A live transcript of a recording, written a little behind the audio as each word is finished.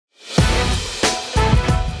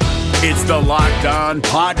It's the Locked On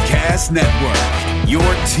Podcast Network, your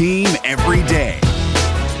team every day.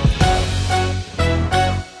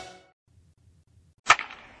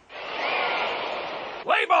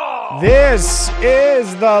 Play ball! This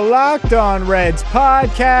is the Locked On Reds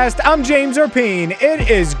podcast. I'm James Erpine. It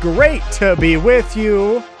is great to be with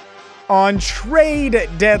you on trade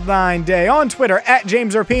deadline day. On Twitter, at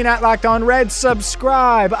James Erpine, at Locked On Reds.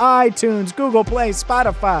 Subscribe, iTunes, Google Play,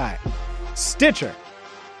 Spotify, Stitcher,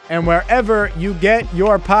 and wherever you get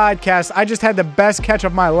your podcast. I just had the best catch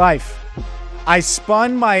of my life. I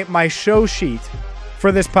spun my show sheet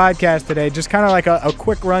for this podcast today, just kind of like a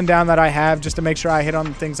quick rundown that I have just to make sure I hit on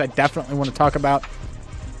the things I definitely want to talk about.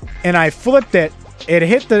 And I flipped it. It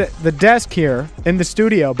hit the desk here in the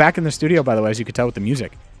studio, back in the studio, by the way, as you could tell with the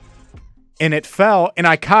music. And it fell, and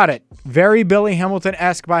I caught it. Very Billy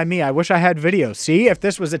Hamilton-esque by me. I wish I had video. See, if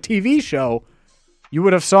this was a TV show, you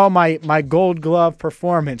would have saw my Gold Glove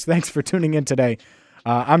performance. Thanks for tuning in today.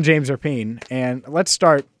 I'm James Erpine, and let's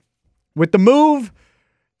start with the move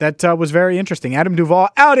that was very interesting. Adam Duvall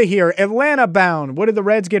out of here, Atlanta bound. What did the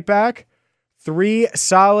Reds get back? 3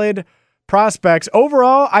 solid prospects.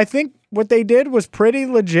 Overall, I think what they did was pretty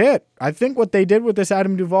legit. I think what they did with this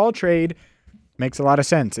Adam Duvall trade makes a lot of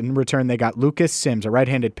sense. In return, they got Lucas Sims, a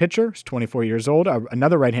right-handed pitcher. He's 24 years old.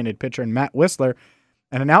 Another right-handed pitcher in Matt Whistler.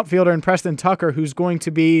 And an outfielder in Preston Tucker, who's going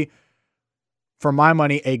to be, for my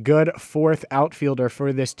money, a good fourth outfielder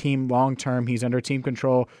for this team long-term. He's under team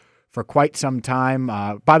control for quite some time.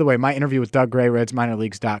 By the way, my interview with Doug Gray,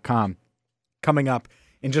 RedsMinorLeagues.com, coming up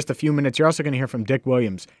in just a few minutes. You're also going to hear from Dick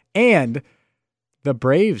Williams and the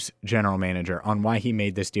Braves general manager on why he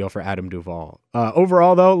made this deal for Adam Duvall.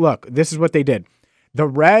 Overall, though, look, this is what they did. The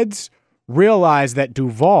Reds realized that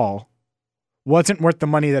Duvall wasn't worth the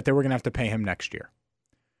money that they were going to have to pay him next year.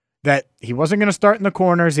 That he wasn't going to start in the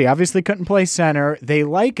corners. He obviously couldn't play center. They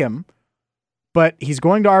like him, but he's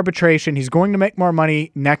going to arbitration. He's going to make more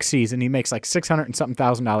money next season. He makes like $600 and something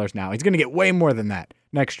thousand now. He's going to get way more than that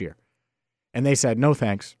next year. And they said, no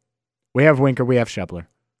thanks. We have Winker. We have Shebler.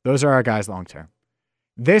 Those are our guys long term.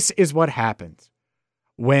 This is what happens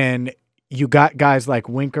when you got guys like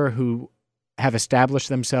Winker who have established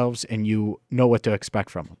themselves and you know what to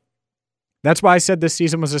expect from them. That's why I said this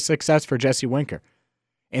season was a success for Jesse Winker.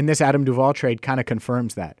 And this Adam Duvall trade kind of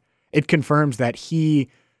confirms that. It confirms that he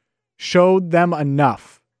showed them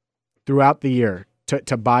enough throughout the year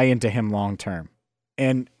to buy into him long term.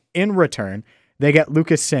 And in return, they get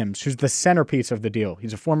Lucas Sims, who's the centerpiece of the deal.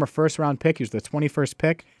 He's a former first-round pick. He was the 21st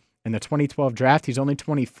pick in the 2012 draft. He's only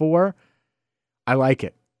 24. I like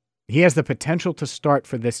it. He has the potential to start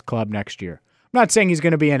for this club next year. I'm not saying he's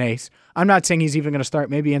going to be an ace. I'm not saying he's even going to start.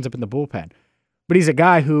 Maybe he ends up in the bullpen. But he's a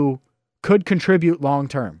guy who could contribute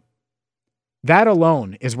long-term. That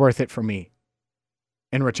alone is worth it for me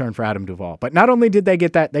in return for Adam Duvall. But not only did they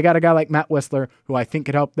get that, they got a guy like Matt Whistler, who I think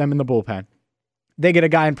could help them in the bullpen. They get a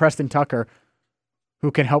guy in Preston Tucker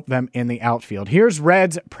who can help them in the outfield. Here's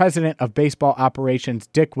Reds President of Baseball Operations,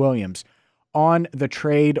 Dick Williams, on the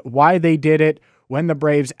trade, why they did it, when the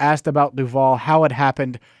Braves asked about Duvall, how it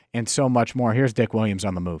happened, and so much more. Here's Dick Williams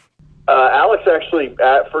on the move. Alex actually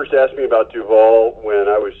first asked me about Duvall when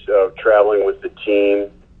I was traveling with the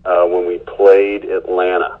team when we played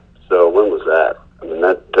Atlanta. So when was that? I mean,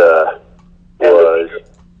 that was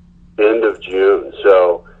end of June.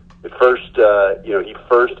 So at first, he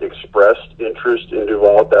first expressed interest in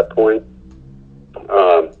Duvall at that point.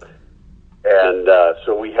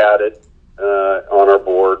 So we had it on our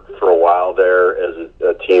board for a while there as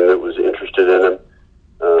a team that was interested in him.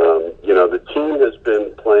 The team has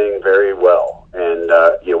been playing very well, and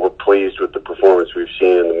we're pleased with the performance we've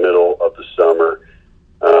seen in the middle of the summer.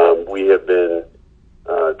 We have been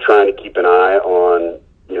trying to keep an eye on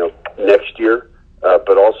next year,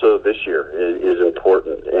 but also this year is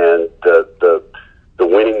important, and the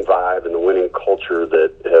winning vibe and the winning culture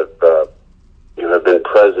that have been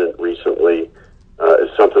present recently is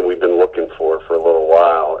something we've been looking for a little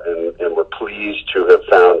while, and we're pleased to have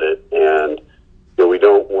found it. And we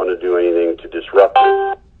don't want to do anything to disrupt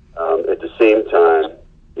it. At the same time,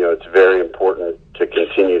 it's very important to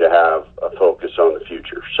continue to have a focus on the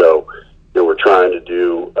future. So, we're trying to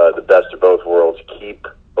do the best of both worlds, keep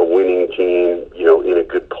a winning team, in a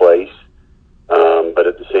good place, but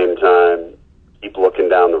at the same time, keep looking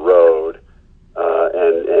down the road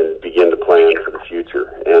and begin to plan for the future.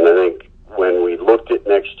 And I think when we looked at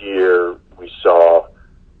next year, we saw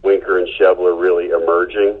Winker and Shebler really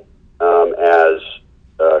emerging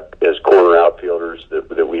as corner outfielders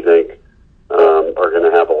that we think are going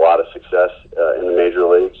to have a lot of success in the major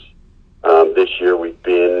leagues. This year we've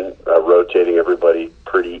been rotating everybody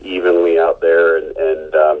pretty evenly out there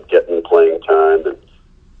and getting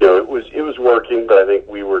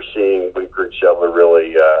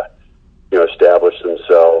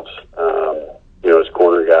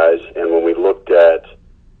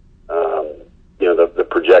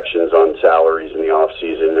on salaries in the off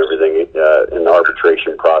season and everything in the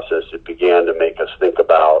arbitration process, it began to make us think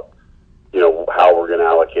about, how we're going to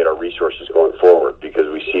allocate our resources going forward, because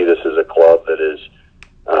we see this as a club that is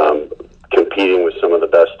competing with some of the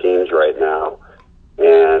best teams right now,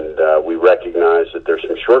 and we recognize that there's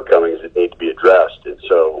some shortcomings that need to be addressed, and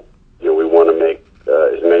so we want to make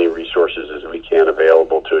as many resources as we can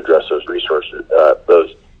available to address those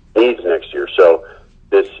those needs next year. So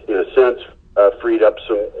this, in a sense, freed up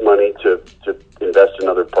some money to invest in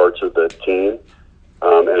other parts of the team,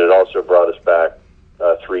 and it also brought us back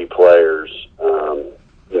 3 players,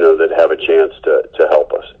 that have a chance to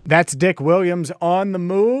help us. That's Dick Williams on the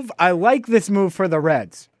move. I like this move for the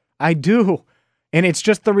Reds. I do. And it's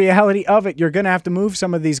just the reality of it. You're going to have to move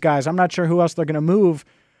some of these guys. I'm not sure who else they're going to move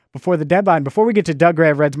before the deadline. Before we get to Doug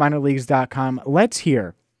Gray of RedsMinorLeagues.com, let's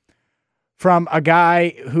hear from a guy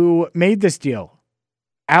who made this deal,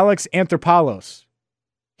 Alex Anthropoulos.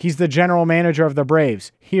 He's the general manager of the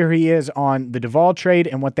Braves. Here he is on the Duvall trade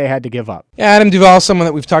and what they had to give up. Yeah, Adam Duvall is someone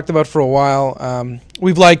that we've talked about for a while.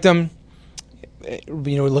 We've liked him.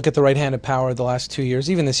 We look at the right-handed power the last 2 years.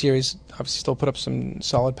 Even this year, he's obviously still put up some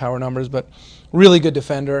solid power numbers, but really good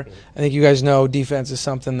defender. I think you guys know defense is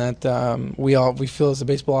something that we feel as the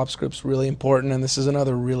baseball ops group is really important, and this is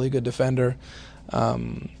another really good defender,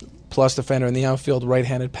 plus defender in the outfield,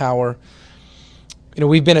 right-handed power.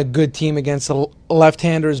 We've been a good team against the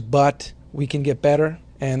left-handers, but we can get better,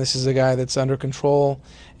 and this is a guy that's under control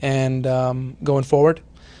and going forward.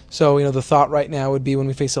 So, the thought right now would be when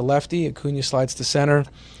we face a lefty, Acuna slides to center,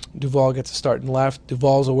 Duvall gets a start in left.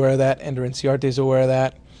 Duvall's aware of that. Ender Inciarte's aware of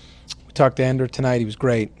that. We talked to Ender tonight. He was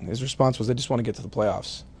great. His response was, I just want to get to the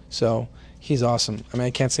playoffs. So he's awesome. I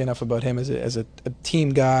can't say enough about him as a team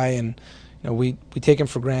guy, and we take him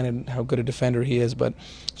for granted how good a defender he is, but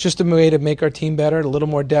it's just a way to make our team better, a little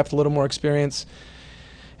more depth, a little more experience.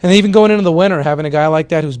 And even going into the winter, having a guy like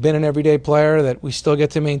that who's been an everyday player, that we still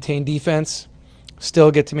get to maintain defense,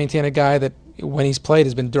 still get to maintain a guy that when he's played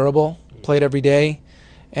has been durable, played every day,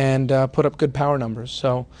 and put up good power numbers.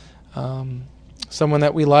 So someone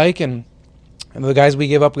that we like, and the guys we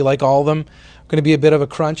give up, we like all of them. Going to be a bit of a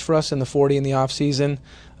crunch for us in the 40 in the offseason.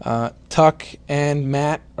 Tuck and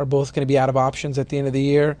Matt are both going to be out of options at the end of the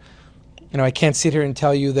year. I can't sit here and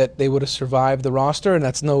tell you that they would have survived the roster, and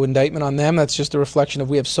that's no indictment on them. That's just a reflection of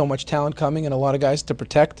we have so much talent coming and a lot of guys to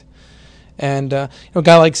protect. And a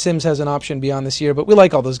guy like Sims has an option beyond this year, but we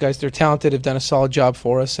like all those guys. They're talented, have done a solid job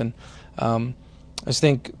for us, and I just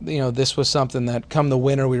think this was something that come the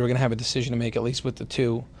winter we were going to have a decision to make, at least with the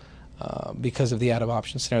two, because of the out of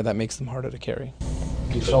option scenario that makes them harder to carry.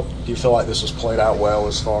 Do you feel like this was played out well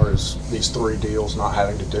as far as these 3 deals, not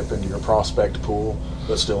having to dip into your prospect pool,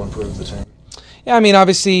 but still improve the team? Yeah,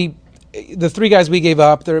 obviously, the 3 guys we gave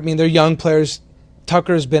up, they're young players.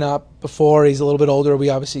 Tucker's been up before. He's a little bit older. We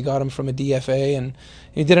obviously got him from a DFA, and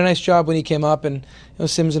he did a nice job when he came up. And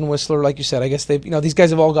Sims and Whistler, like you said, I guess these guys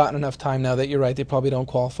have all gotten enough time now that you're right, they probably don't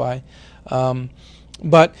qualify.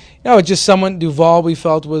 But just someone, Duvall, we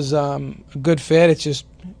felt was a good fit. It's just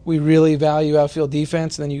we really value outfield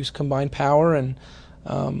defense, and then you combine power, and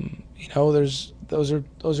those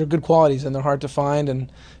are good qualities, and they're hard to find. And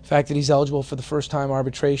the fact that he's eligible for the first-time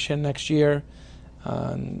arbitration next year,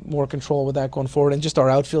 more control with that going forward, and just our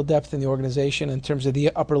outfield depth in the organization in terms of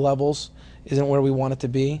the upper levels isn't where we want it to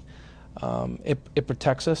be. It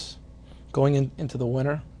protects us going into the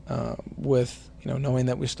winter with knowing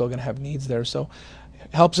that we're still going to have needs there. So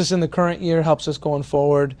helps us in the current year, helps us going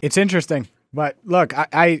forward. It's interesting, but look,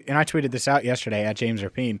 I tweeted this out yesterday at James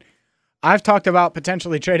Erpine. I've talked about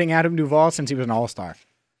potentially trading Adam Duvall since he was an all-star.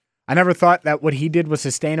 I never thought that what he did was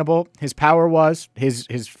sustainable. His power was, his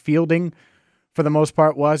fielding for the most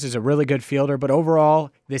part is a really good fielder, but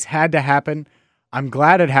overall, this had to happen. I'm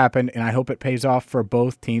glad it happened, and I hope it pays off for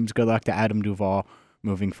both teams. Good luck to Adam Duvall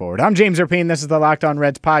moving forward. I'm James Erpine. This is the Locked On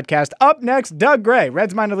Reds podcast. Up next, Doug Gray,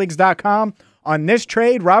 RedsMinorLeagues.com. On this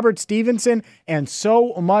trade, Robert Stevenson, and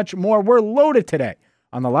so much more. We're loaded today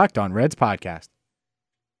on the Locked On Reds podcast.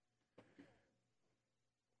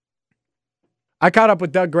 I caught up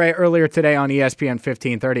with Doug Gray earlier today on ESPN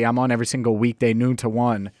 1530. I'm on every single weekday, noon to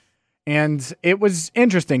 1. And it was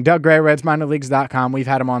interesting. Doug Gray, RedsMinorLeagues.com. We've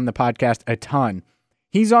had him on the podcast a ton.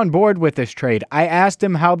 He's on board with this trade. I asked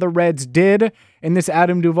him how the Reds did in this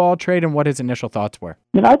Adam Duvall trade and what his initial thoughts were.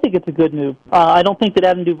 I think it's a good move. I don't think that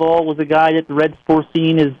Adam Duvall was a guy that the Reds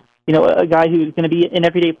foreseen as, a guy who's going to be an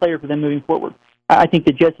everyday player for them moving forward. I think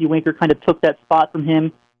that Jesse Winker kind of took that spot from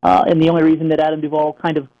him, and the only reason that Adam Duvall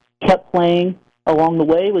kind of kept playing along the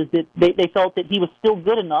way was that they felt that he was still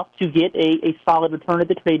good enough to get a solid return at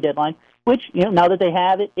the trade deadline, which, now that they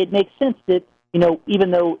have it, it makes sense that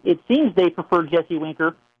even though it seems they prefer Jesse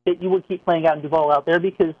Winker, that you would keep playing Adam Duvall out there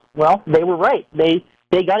because, well, they were right. They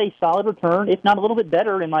got a solid return, if not a little bit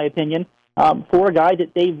better, in my opinion, for a guy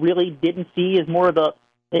that they really didn't see as more of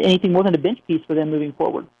anything more than a bench piece for them moving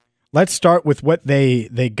forward. Let's start with what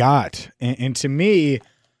they got. And to me,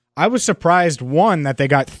 I was surprised, one, that they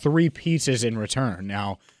got 3 pieces in return.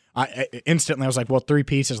 Now, instantly I was like, well, 3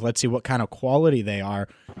 pieces, let's see what kind of quality they are.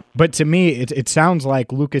 But to me, it sounds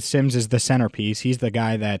like Lucas Sims is the centerpiece. He's the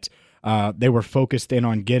guy that they were focused in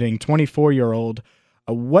on getting. 24-year-old.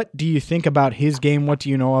 What do you think about his game? What do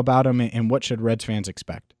you know about him? And what should Reds fans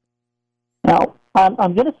expect? Now,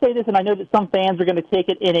 I'm going to say this, and I know that some fans are going to take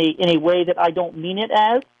it in a way that I don't mean it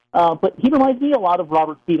as, but he reminds me a lot of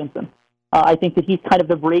Robert Stevenson. I think that he's kind of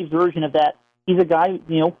the Braves version of that. He's a guy,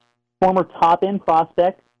 former top-end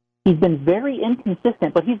prospect. He's been very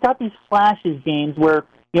inconsistent, but he's got these flashes, James, where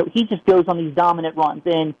he just goes on these dominant runs.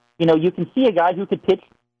 And, you can see a guy who could pitch,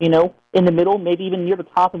 in the middle, maybe even near the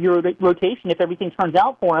top of your rotation if everything turns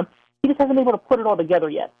out for him. He just hasn't been able to put it all together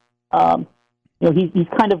yet. He's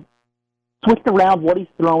kind of switched around what he's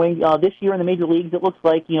throwing. This year in the major leagues, it looks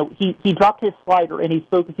like, he dropped his slider, and he's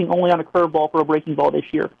focusing only on a curveball for a breaking ball this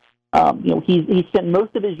year. He's spent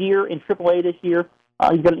most of his year in AAA this year.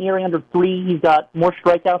 He's got an ERA under 3. He's got more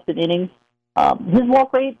strikeouts than innings. His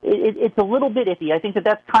walk rate, it's a little bit iffy. I think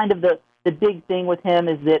that's kind of the big thing with him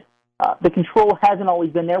is that the control hasn't always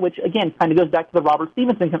been there, which, again, kind of goes back to the Robert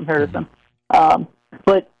Stevenson comparison.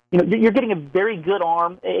 But, you're getting a very good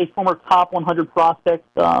arm, a former top 100 prospect.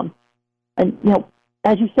 And,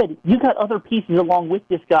 as you said, you got other pieces along with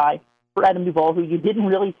this guy for Adam Duvall who you didn't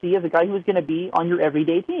really see as a guy who was going to be on your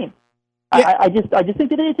everyday team. Yeah. I just think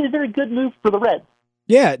that it's a very good move for the Reds.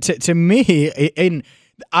 Yeah, to me, and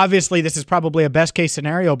obviously this is probably a best-case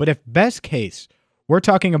scenario, but if best case, we're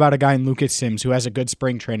talking about a guy in Lucas Sims who has a good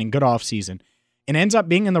spring training, good offseason, and ends up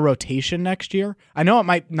being in the rotation next year. I know it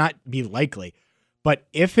might not be likely, but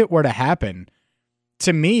if it were to happen,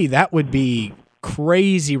 to me, that would be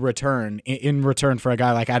crazy return in return for a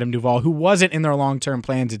guy like Adam Duvall, who wasn't in their long-term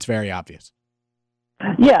plans. It's very obvious.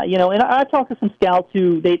 Yeah, and I've talked to some scouts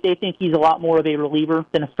who they think he's a lot more of a reliever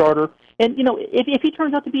than a starter. And, if he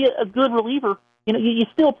turns out to be a good reliever, you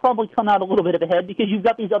still probably come out a little bit of ahead because you've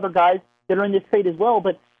got these other guys that are in this trade as well.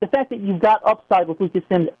 But the fact that you've got upside with Lucas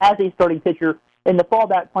Sims as a starting pitcher and the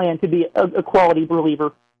fallback plan to be a quality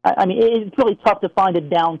reliever, it's really tough to find a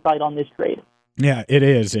downside on this trade. Yeah, it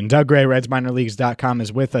is. And Doug Gray, RedsMinorLeagues.com,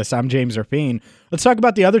 is with us. I'm James Erpine. Let's talk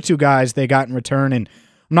about the other 2 guys they got in return. And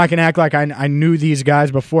I'm not going to act like I knew these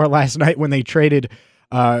guys before last night when they traded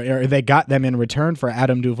or they got them in return for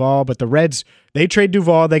Adam Duvall. But the Reds, they trade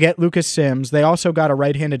Duvall. They get Lucas Sims. They also got a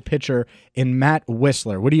right-handed pitcher in Matt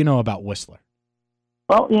Whistler. What do you know about Whistler?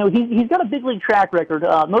 Well, he's got a big league track record.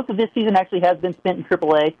 Most of this season actually has been spent in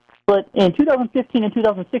AAA. But in 2015 and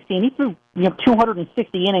 2016, he threw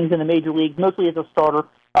 260 innings in the major leagues, mostly as a starter.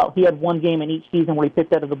 He had 1 game in each season where he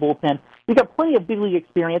pitched out of the bullpen. He's got plenty of big league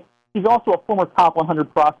experience. He's also a former top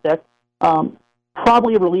 100 prospect,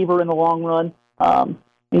 probably a reliever in the long run.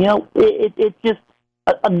 It's just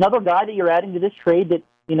another guy that you're adding to this trade that,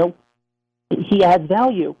 he adds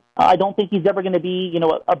value. I don't think he's ever going to be,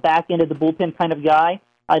 a back end of the bullpen kind of guy.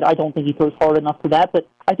 I don't think he throws hard enough for that, but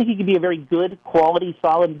I think he could be a very good, quality,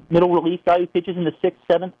 solid middle relief guy who pitches in the 6th,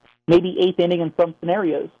 7th, maybe 8th inning in some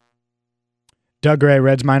scenarios. Doug Gray,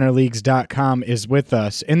 RedsMinorLeagues.com, is with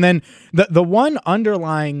us. And then the one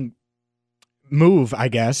underlying move, I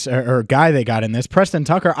guess, or guy they got in this, Preston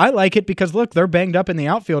Tucker, I like it because, look, they're banged up in the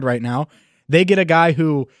outfield right now. They get a guy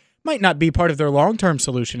who might not be part of their long-term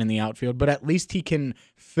solution in the outfield, but at least he can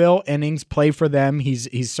fill innings, play for them.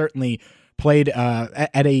 He's certainly played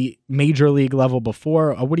at a major league level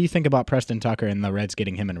before. What do you think about Preston Tucker and the Reds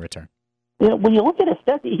getting him in return? When you look at his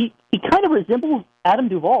stats, he kind of resembles Adam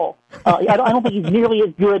Duvall. I don't think he's nearly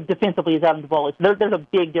as good defensively as Adam Duvall is. There's a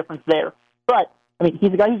big difference there. But,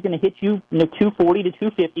 he's a guy who's going to hit you, 240 to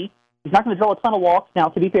 250. He's not going to draw a ton of walks. Now,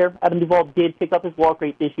 to be fair, Adam Duvall did pick up his walk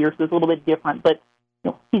rate this year, so it's a little bit different. But,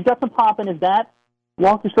 he's got some pop in his bat.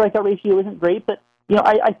 Walk to strikeout ratio isn't great, but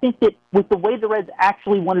I think that with the way the Reds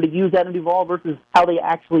actually wanted to use Adam Duvall versus how they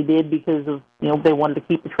actually did because of, they wanted to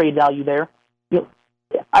keep the trade value there,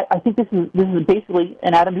 I think this is basically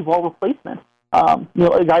an Adam Duvall replacement. A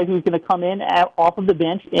guy who's going to come in off of the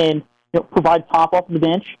bench and provide pop off of the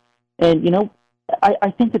bench. And,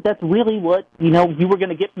 I think that's really what, you were going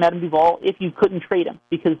to get from Adam Duvall if you couldn't trade him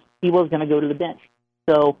because he was going to go to the bench.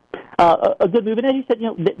 So a good move. And as you said,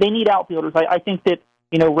 they need outfielders. I think that,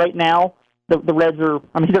 right now, the Reds are,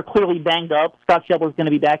 they're clearly banged up. Scott Schebler's going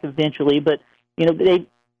to be back eventually, but,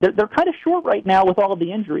 they're kind of short right now with all of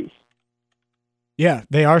the injuries. Yeah,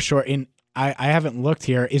 they are short. And I haven't looked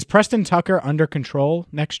here. Is Preston Tucker under control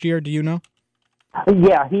next year? Do you know?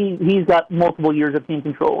 Yeah, he's got multiple years of team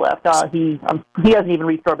control left. He hasn't even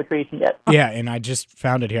reached arbitration yet. Yeah, and I just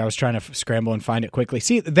found it here. I was trying to scramble and find it quickly.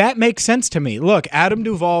 See, that makes sense to me. Look, Adam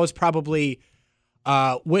Duvall is probably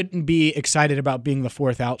wouldn't be excited about being the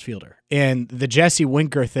fourth outfielder. And the Jesse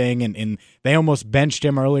Winker thing, and they almost benched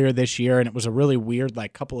him earlier this year, and it was a really weird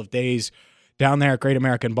couple of days down there at Great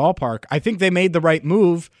American Ballpark. I think they made the right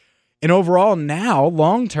move. And overall, now,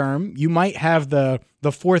 long term, you might have the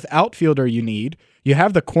fourth outfielder you need. You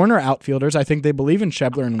have the corner outfielders. I think they believe in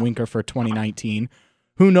Schebler and Winker for 2019.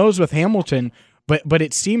 Who knows with Hamilton? But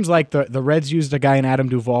it seems like the Reds used a guy in Adam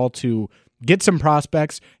Duvall to get some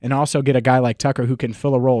prospects and also get a guy like Tucker who can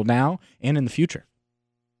fill a role now and in the future.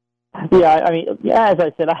 Yeah, I mean, as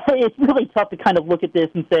I said, it's really tough to kind of look at this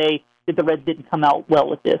and say that the Reds didn't come out well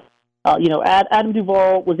with this. Adam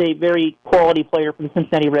Duvall was a very quality player for the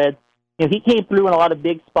Cincinnati Reds. He came through in a lot of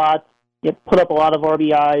big spots, put up a lot of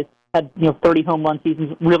RBIs, had 30 home run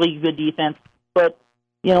seasons, really good defense. But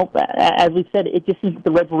as we said, it just seems that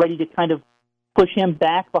the Reds were ready to kind of push him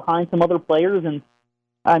back behind some other players, and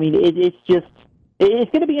I mean, it's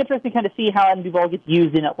going to be interesting to kind of see how Adam Duvall gets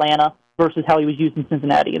used in Atlanta versus how he was used in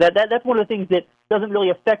Cincinnati. That's one of the things that doesn't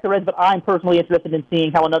really affect the Reds, but I'm personally interested in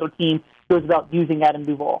seeing how another team goes about using Adam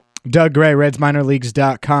Duvall. Doug Gray,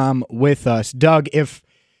 RedsMinorLeagues.com with us. Doug, if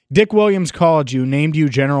Dick Williams called you, named you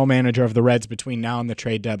general manager of the Reds between now and the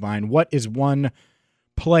trade deadline, what is one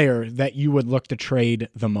player that you would look to trade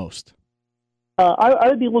the most? I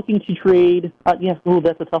would be looking to trade. That's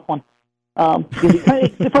a tough one. For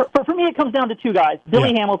me, it comes down to two guys: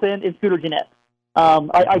 Billy Hamilton and Scooter Gennett.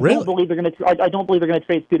 I don't believe they're going to. I don't believe they're going to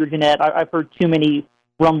trade Scooter Gennett. I've heard too many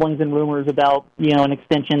rumblings and rumors about an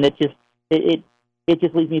extension that just it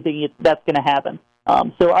just leaves me thinking that's going to happen.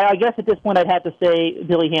 So I guess at this point I'd have to say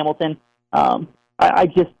Billy Hamilton. I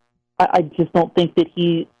just don't think that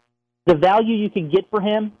the value you can get for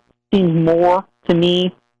him seems more to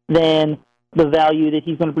me than the value that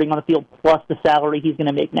he's going to bring on the field plus the salary he's going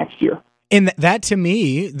to make next year. And that, to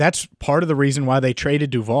me, that's part of the reason why they traded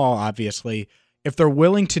Duvall, obviously. If they're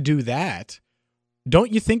willing to do that,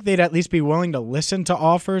 don't you think they'd at least be willing to listen to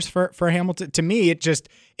offers for Hamilton? To me,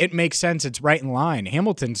 it makes sense. It's right in line.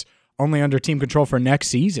 Hamilton's only under team control for next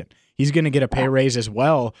season. He's going to get a pay raise as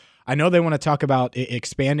well. I know they want to talk about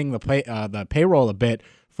expanding the payroll a bit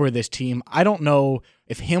for this team. I don't know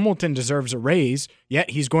if Hamilton deserves a raise,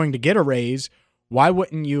 yet he's going to get a raise. Why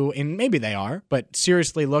wouldn't you, and maybe they are, but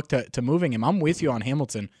seriously look to moving him? I'm with you on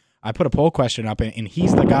Hamilton. I put a poll question up, and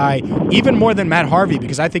he's the guy, even more than Matt Harvey,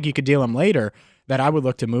 because I think you could deal him later, that I would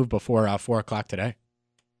look to move before 4 o'clock today.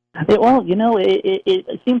 Well,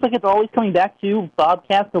 it seems like it's always coming back to Bob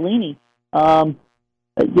Castellini.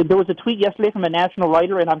 There was a tweet yesterday from a national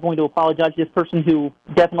writer, and I'm going to apologize to this person who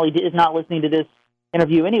definitely is not listening to this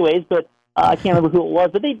interview anyways, but I can't remember who it was.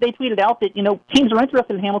 But they tweeted out that, teams are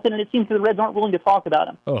interested in Hamilton, and it seems that the Reds aren't willing to talk about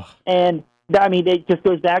him. Oh. And, it just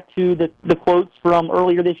goes back to the quotes from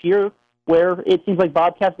earlier this year where it seems like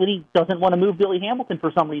Bob Castellini doesn't want to move Billy Hamilton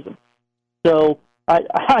for some reason. So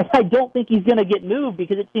I don't think he's going to get moved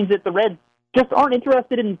because it seems that the Reds just aren't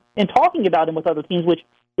interested in talking about him with other teams, which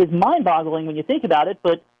is mind-boggling when you think about it,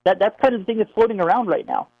 but that's kind of the thing that's floating around right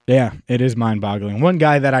now. Yeah, it is mind-boggling. One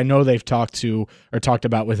guy that I know they've talked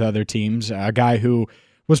about with other teams, a guy who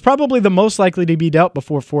was probably the most likely to be dealt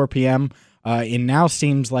before 4 p.m., and now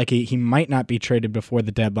seems like he might not be traded before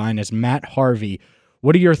the deadline, is Matt Harvey.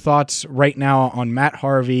 What are your thoughts right now on Matt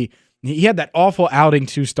Harvey? He had that awful outing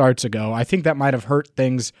 2 starts ago. I think that might have hurt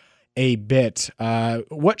things a bit.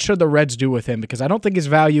 What should the Reds do with him? Because I don't think his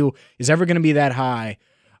value is ever going to be that high.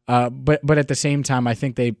 But at the same time, I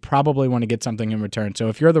think they probably want to get something in return. So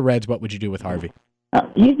if you're the Reds, what would you do with Harvey?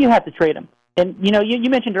 You have to trade him. And, you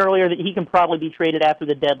mentioned earlier that he can probably be traded after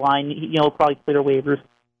the deadline, probably clear waivers.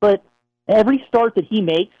 But every start that he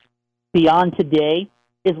makes beyond today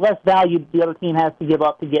is less value the other team has to give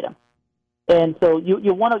up to get him. And so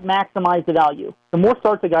you want to maximize the value. The more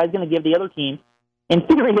starts a guy's going to give the other team, in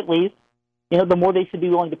theory at least, the more they should be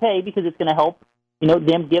willing to pay because it's going to help,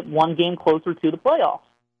 them get one game closer to the playoffs.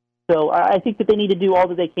 So I think that they need to do all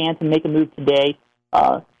that they can to make a move today.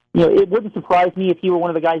 It wouldn't surprise me if he were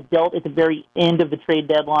one of the guys dealt at the very end of the trade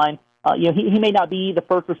deadline. He may not be the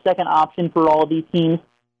first or second option for all of these teams,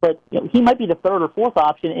 but he might be the third or fourth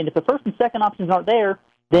option. And if the first and second options aren't there,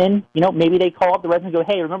 then maybe they call up the Reds and go,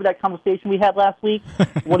 "Hey, remember that conversation we had last week?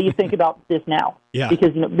 What do you think about this now?" Yeah.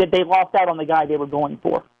 Because they lost out on the guy they were going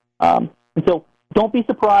for. And so don't be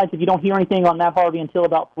surprised if you don't hear anything on Matt Harvey until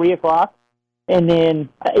about 3 o'clock. And then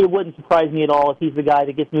it wouldn't surprise me at all if he's the guy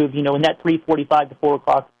that gets moved, in that 3:45 to 4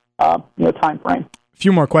 o'clock, time frame. A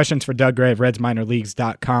few more questions for Doug Gray of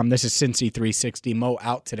RedsMinorLeagues.com. This is Cincy 360. Mo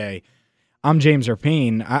out today. I'm James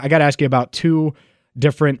Erpine. I got to ask you about two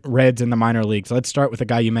different Reds in the minor leagues. Let's start with a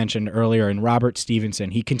guy you mentioned earlier, in Robert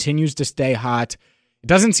Stevenson. He continues to stay hot. It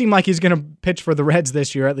doesn't seem like he's going to pitch for the Reds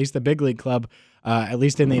this year, at least the big league club, at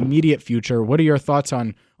least in the immediate future. What are your thoughts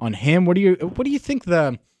on him? What do you think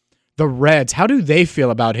the Reds, how do they feel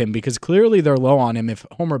about him? Because clearly they're low on him if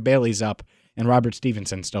Homer Bailey's up and Robert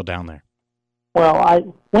Stevenson's still down there.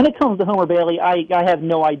 Well, when it comes to Homer Bailey, I have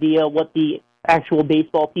no idea what the actual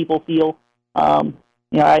baseball people feel.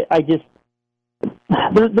 I just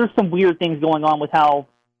there's some weird things going on with how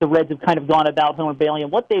the Reds have kind of gone about Homer Bailey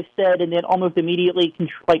and what they've said, and then almost immediately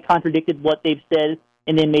contradicted what they've said,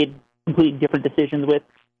 and then made completely different decisions with.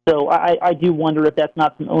 So I do wonder if that's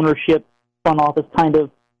not some ownership, front office kind of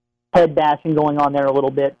head bashing going on there a little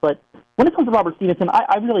bit. But when it comes to Robert Stevenson,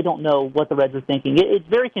 I really don't know what the Reds are thinking. It's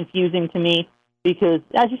very confusing to me because,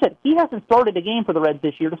 as you said, he hasn't started a game for the Reds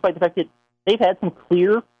this year, despite the fact that they've had some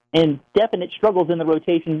clear and definite struggles in the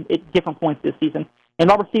rotation at different points this season. And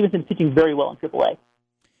Robert Stevenson's pitching very well in AAA.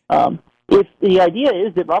 If the idea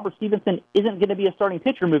is that Robert Stevenson isn't going to be a starting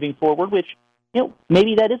pitcher moving forward, which,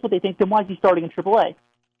 maybe that is what they think, then why is he starting in AAA?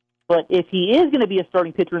 But if he is going to be a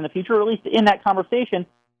starting pitcher in the future, or at least in that conversation,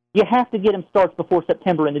 you have to get him starts before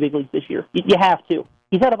September in the big leagues this year. You have to.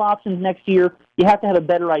 He's out of options next year. You have to have a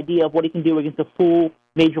better idea of what he can do against a full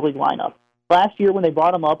major league lineup. Last year when they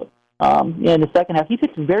brought him up in the second half, he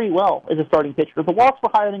pitched very well as a starting pitcher. The walks were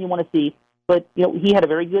higher than you want to see, but he had a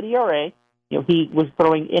very good ERA. He was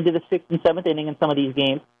throwing into the 6th and 7th inning in some of these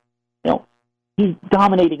games. He's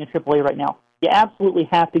dominating in AAA right now. You absolutely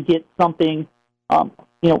have to get something, get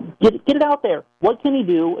it out there. What can he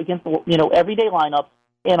do against everyday lineups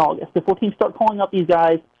in August before teams start calling up these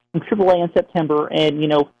guys from AAA in September, and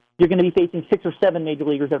you're going to be facing 6 or 7 major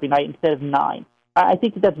leaguers every night instead of 9. I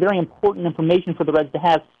think that's very important information for the Reds to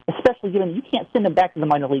have, especially given you can't send them back to the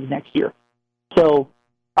minor leagues next year. So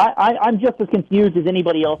I'm just as confused as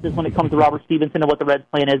anybody else is when it comes to Robert Stevenson and what the Reds'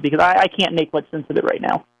 plan is, because I can't make much sense of it right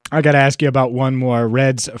now. I got to ask you about one more.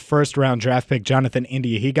 Reds' first-round draft pick, Jonathan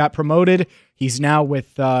India. He got promoted. He's now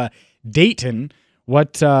with Dayton.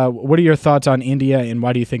 What are your thoughts on India, and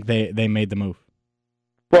why do you think they made the move?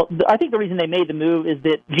 Well, I think the reason they made the move is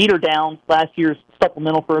that Jeter Downs, last year's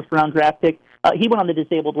supplemental first-round draft pick, he went on the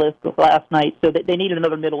disabled list last night, so they needed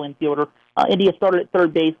another middle infielder. India started at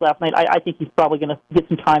third base last night. I think he's probably going to get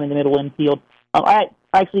some time in the middle infield. I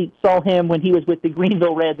actually saw him when he was with the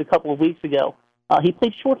Greenville Reds a couple of weeks ago. He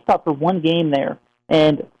played shortstop for one game there.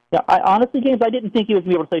 And honestly, James, I didn't think he was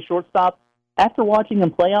going to be able to play shortstop. After watching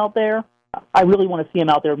him play out there, I really want to see him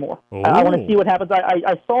out there more. I want to see what happens.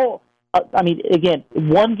 I saw... again,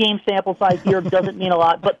 one game sample size here doesn't mean a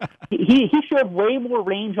lot, but he showed way more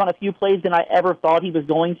range on a few plays than I ever thought he was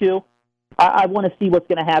going to. I want to see what's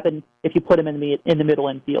going to happen if you put him in the middle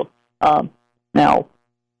infield. Now,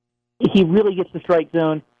 he really gets the strike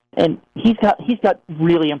zone, and he's got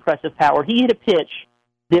really impressive power. He hit a pitch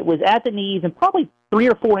that was at the knees and probably 3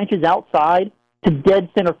 or 4 inches outside to dead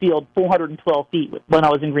center field, 412 feet when I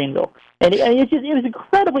was in Greenville. And it was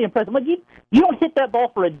incredibly impressive. Like you don't hit that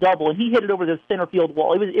ball for a double, and he hit it over the center field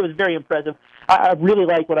wall. It was very impressive. I really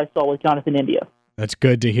like what I saw with Jonathan India. That's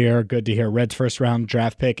good to hear. Good to hear. Reds' first-round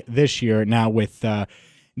draft pick this year, now with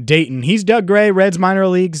Dayton. He's Doug Gray,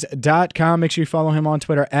 RedsMinorLeagues.com. Make sure you follow him on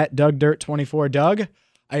Twitter at DougDirt24. Doug,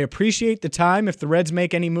 I appreciate the time. If the Reds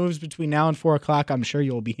make any moves between now and 4 o'clock, I'm sure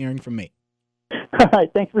you'll be hearing from me. All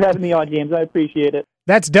right, thanks for having me on, James. I appreciate it.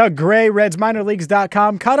 That's Doug Gray,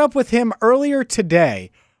 RedsMinorLeagues.com. Caught up with him earlier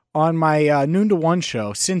today on my noon to 1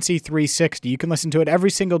 show, Cincy 360. You can listen to it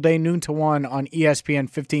every single day, noon to 1 on ESPN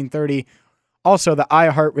 1530. Also, the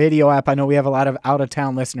iHeartRadio app. I know we have a lot of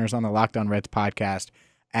out-of-town listeners on the Locked On Reds podcast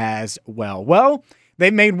as well. Well,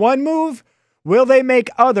 they made one move. Will they make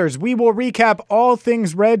others? We will recap all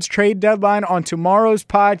things Reds trade deadline on tomorrow's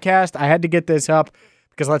podcast. I had to get this up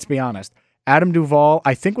because let's be honest, Adam Duvall,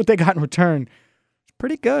 I think what they got in return is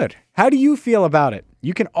pretty good. How do you feel about it?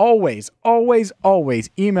 You can always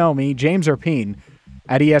email me, James Erpine,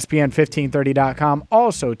 at ESPN1530.com.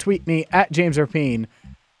 Also, tweet me at James Erpine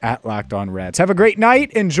at Locked On Reds. Have a great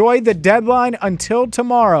night. Enjoy the deadline until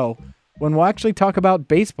tomorrow when we'll actually talk about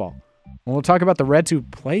baseball. And we'll talk about the Reds who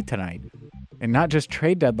play tonight and not just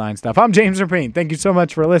trade deadline stuff. I'm James Erpine. Thank you so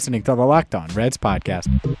much for listening to the Locked On Reds podcast.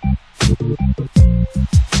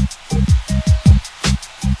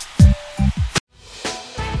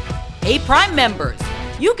 Hey, Prime members,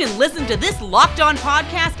 you can listen to this Locked On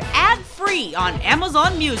podcast ad-free on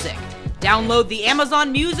Amazon Music. Download the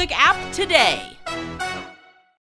Amazon Music app today.